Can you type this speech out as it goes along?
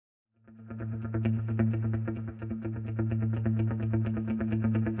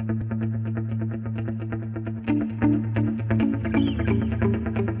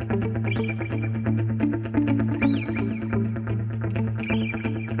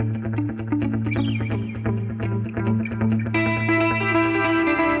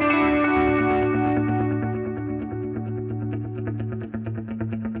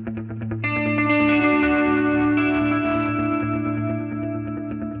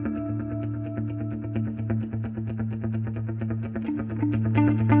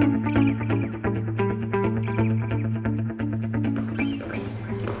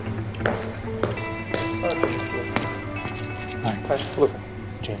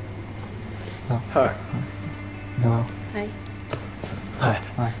Hello. Hi. Hello. Hi. Hi.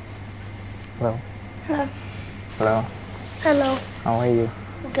 Hi. Hello. Hello. Hello. Hello. How are you?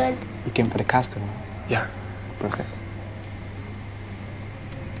 Good. You came for the casting? Yeah. Perfect.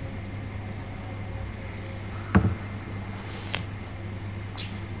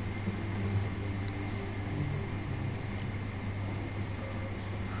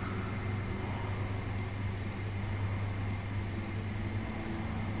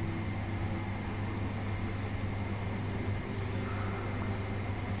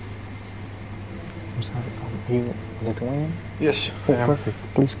 I'm sorry, are you Lithuanian? Yes, Oh, I am. perfect.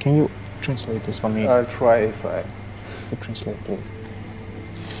 Please, can you translate this for me? I'll try if I... You translate, please.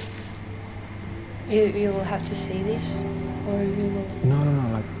 You will have to say this, or you will...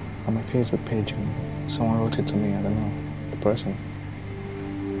 No, like on my Facebook page, and someone wrote it to me, I don't know, the person.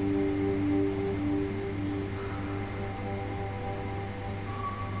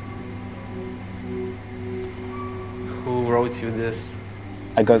 Who wrote you this?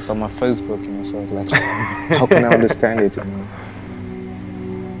 I got it on my Facebook, so I was like, how can I understand it?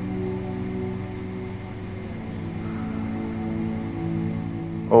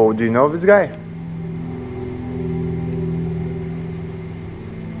 Oh, do you know this guy?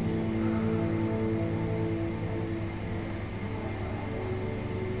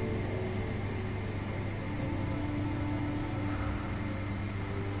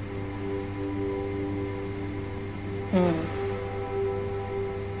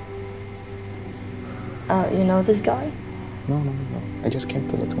 You know this guy? No. I just came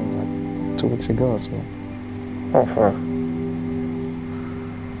to Lituania like 2 weeks ago, so. Oh, fuck.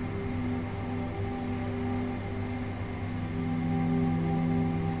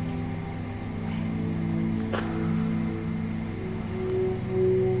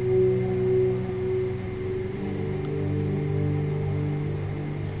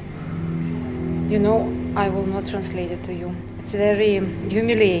 You know, I will not translate it to you. It's very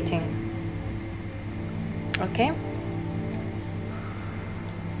humiliating. Okay?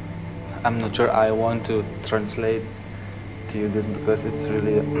 I'm not sure I want to translate to you this because it's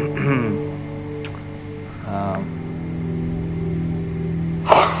really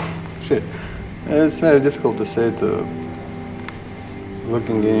Shit. It's very difficult to say to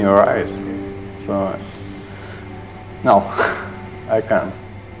looking in your eyes. So, no, I can't.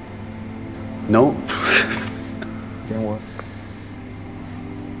 no. Didn't work.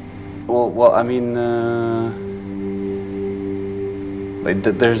 Well, I mean, like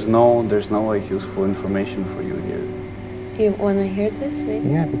there's no like useful information for you here. You wanna hear this, right?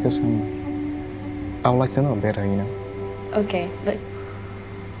 Yeah, because I would like to know better, you know. Okay, but...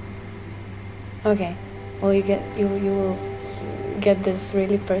 Okay. Will you will get this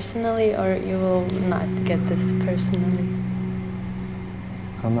really personally, or you will not get this personally?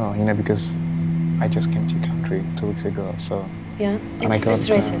 I don't know, because I just came to your country 2 weeks ago, so. Yeah, And I got, it's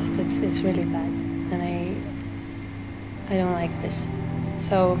racist. It's really bad, and I don't like this.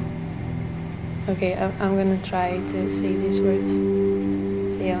 So, okay, I'm gonna try to say these words.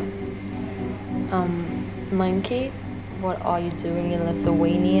 So, yeah. Monkey, what are you doing in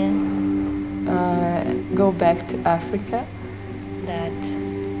Lithuania? Go back to Africa. That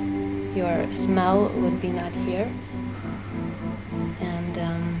your smell would be not here. And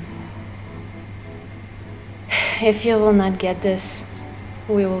if you will not get this,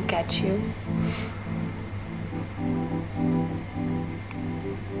 we will catch you.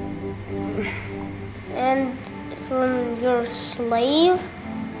 And from your slave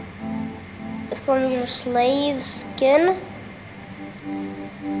skin,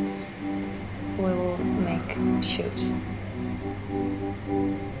 We will make shoes.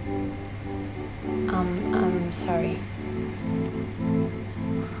 I'm sorry.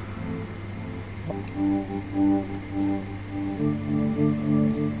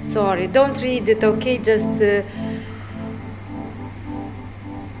 Sorry, don't read it, okay? Just...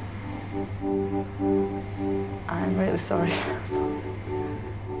 I'm really sorry.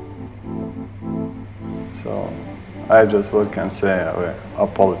 So, I just what can say, I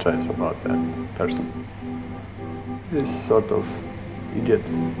apologize about that person. He's sort of idiot,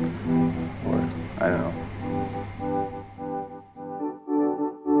 or I don't know.